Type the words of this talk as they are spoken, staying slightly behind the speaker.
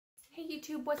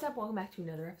YouTube, what's up? Welcome back to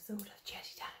another episode of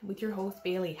Chatty Time with your host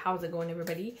Bailey. How's it going,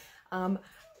 everybody?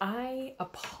 I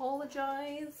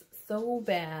apologize so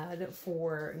bad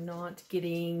for not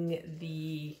getting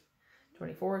the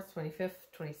 24th, 25th,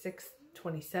 26th,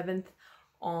 27th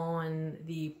on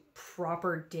the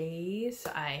proper days.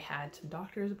 I had some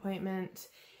doctor's appointments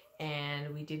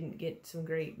and we didn't get some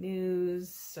great news,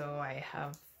 so I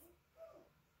have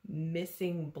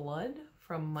missing blood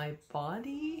from my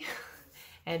body.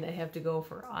 And I have to go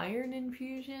for iron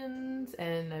infusions,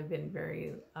 and I've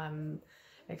been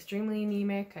extremely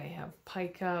anemic. I have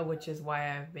pica, which is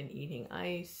why I've been eating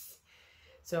ice.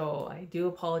 So I do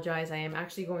apologize. I am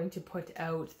actually going to put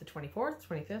out the 24th,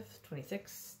 25th,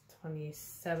 26th,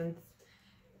 27th,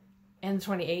 and the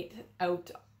 28th out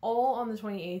all on the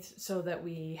 28th so that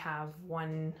we have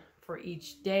one for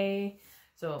each day.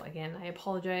 So again, I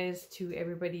apologize to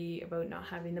everybody about not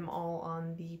having them all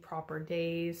on the proper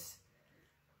days.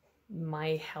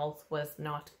 My health was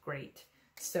not great.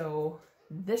 So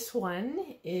this one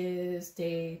is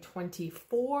day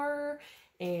 24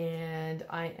 and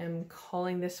I am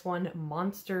calling this one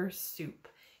Monster Soup.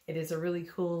 It is a really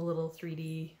cool little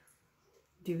 3D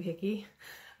doohickey.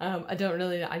 I don't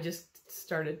really know, I just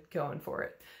started going for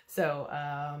it. So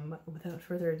without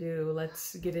further ado,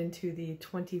 let's get into the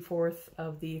 24th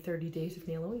of the 30 Days of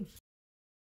NAIL-O-WEEN.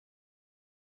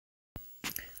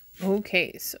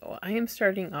 Okay, so I am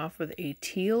starting off with a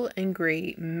teal and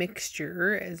gray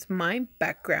mixture as my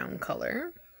background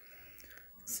color.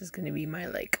 This is going to be my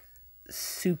like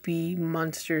soupy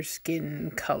monster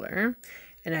skin color.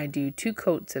 And I do 2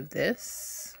 coats of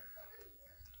this.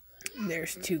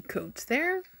 There's 2 coats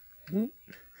there. And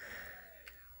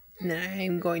then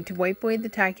I'm going to wipe away the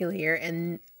tacky layer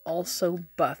and also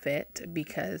buff it,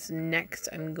 because next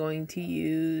I'm going to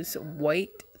use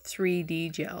white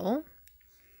 3D gel.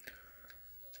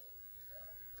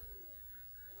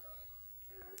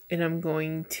 And I'm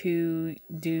going to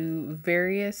do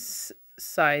various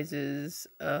sizes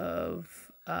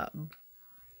of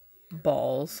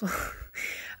balls.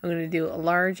 I'm going to do a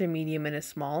large, a medium, and a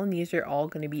small. And these are all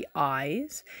going to be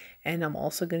eyes. And I'm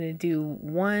also going to do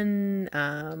one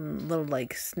little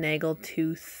like snaggle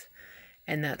tooth.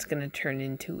 And that's going to turn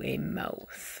into a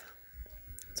mouth.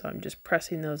 So I'm just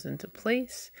pressing those into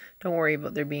place. Don't worry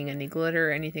about there being any glitter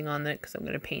or anything on it, because I'm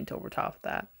going to paint over top of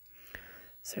that.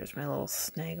 So there's my little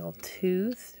snaggle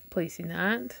tooth, placing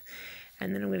that.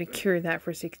 And then I'm going to cure that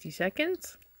for 60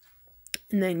 seconds.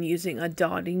 And then using a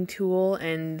dotting tool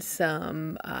and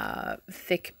some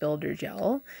thick builder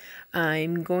gel,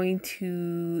 I'm going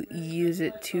to use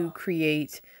it to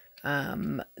create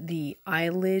the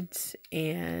eyelids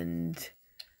and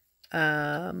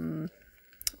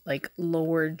like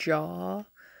lower jaw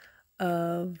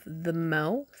of the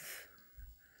mouth.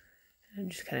 I'm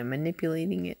just kind of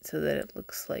manipulating it so that it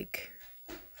looks like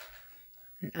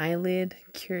an eyelid.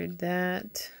 Cured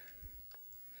that.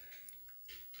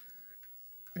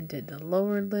 And did the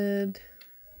lower lid.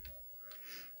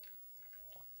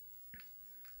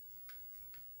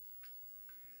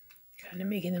 Kind of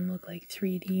making them look like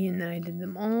 3D, and then I did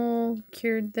them all,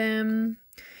 cured them.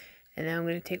 And now I'm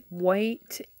going to take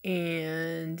white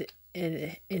and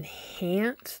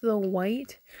enhance the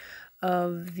white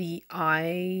of the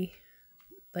eye,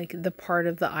 like the part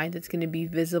of the eye that's going to be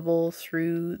visible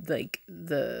through like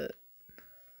the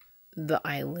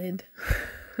eyelid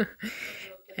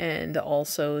and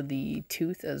also the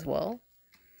tooth as well.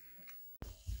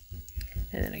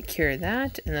 And then I cure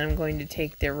that, and then I'm going to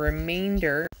take the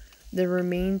remainder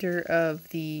of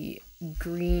the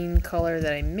green color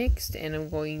that I mixed, and I'm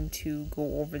going to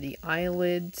go over the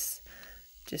eyelids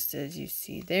just as you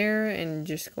see there, and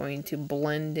just going to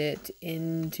blend it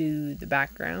into the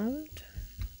background.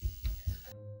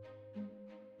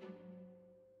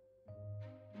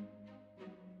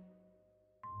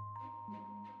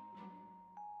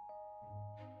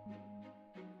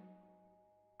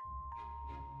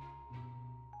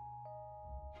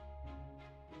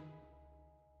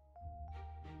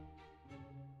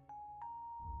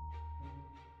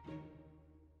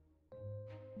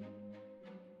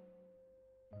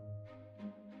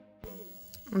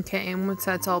 Okay, and once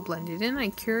that's all blended in, I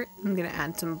cure it. I'm going to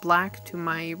add some black to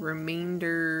my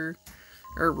remaining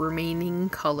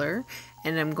color,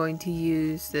 and I'm going to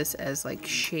use this as like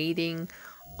shading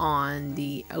on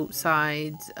the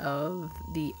outsides of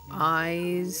the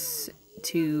eyes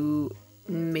to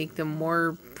make them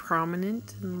more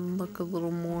prominent and look a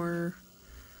little more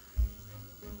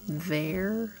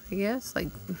there, I guess, like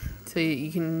so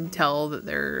you can tell that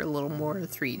they're a little more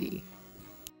 3D.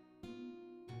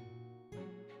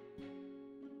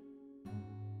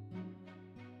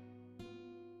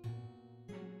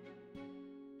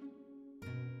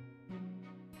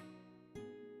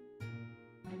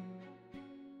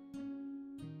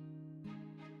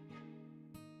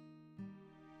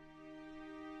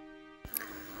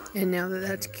 And now that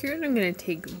that's cured, I'm going to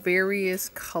take various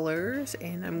colors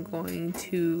and I'm going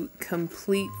to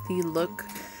complete the look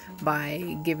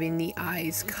by giving the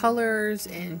eyes colors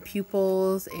and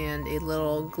pupils and a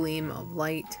little gleam of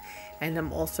light. And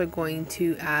I'm also going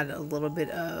to add a little bit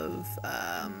of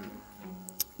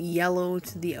yellow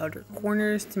to the outer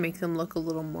corners to make them look a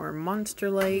little more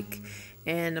monster-like.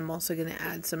 And I'm also going to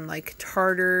add some like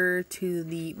tartar to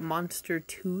the monster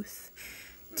tooth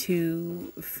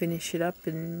to finish it up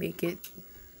and make it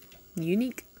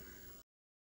unique.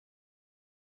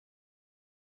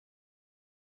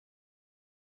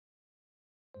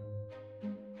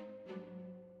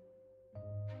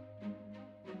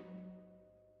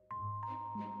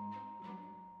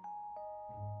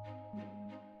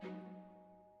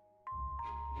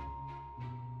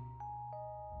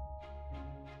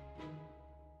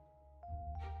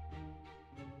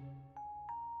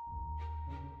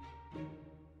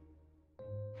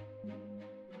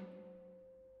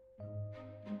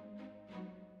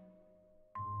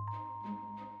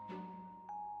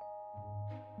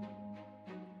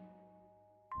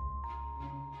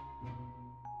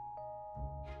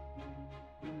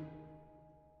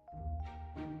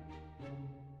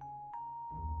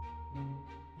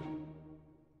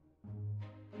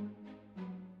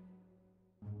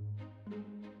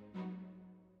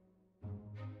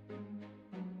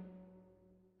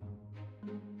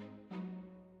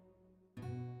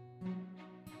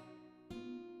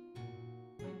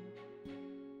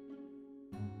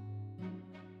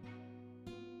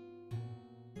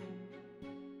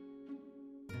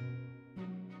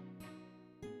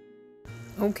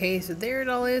 Okay, so there it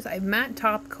all is. I matte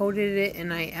top coated it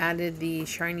and I added the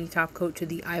shiny top coat to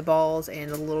the eyeballs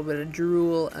and a little bit of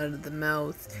drool out of the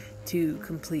mouth to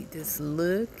complete this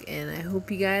look. And I hope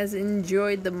you guys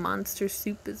enjoyed the monster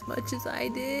soup as much as I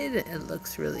did. It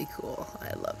looks really cool.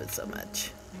 I love it so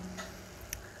much.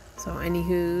 So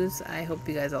anywho's, I hope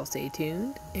you guys all stay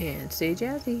tuned and stay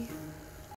jazzy.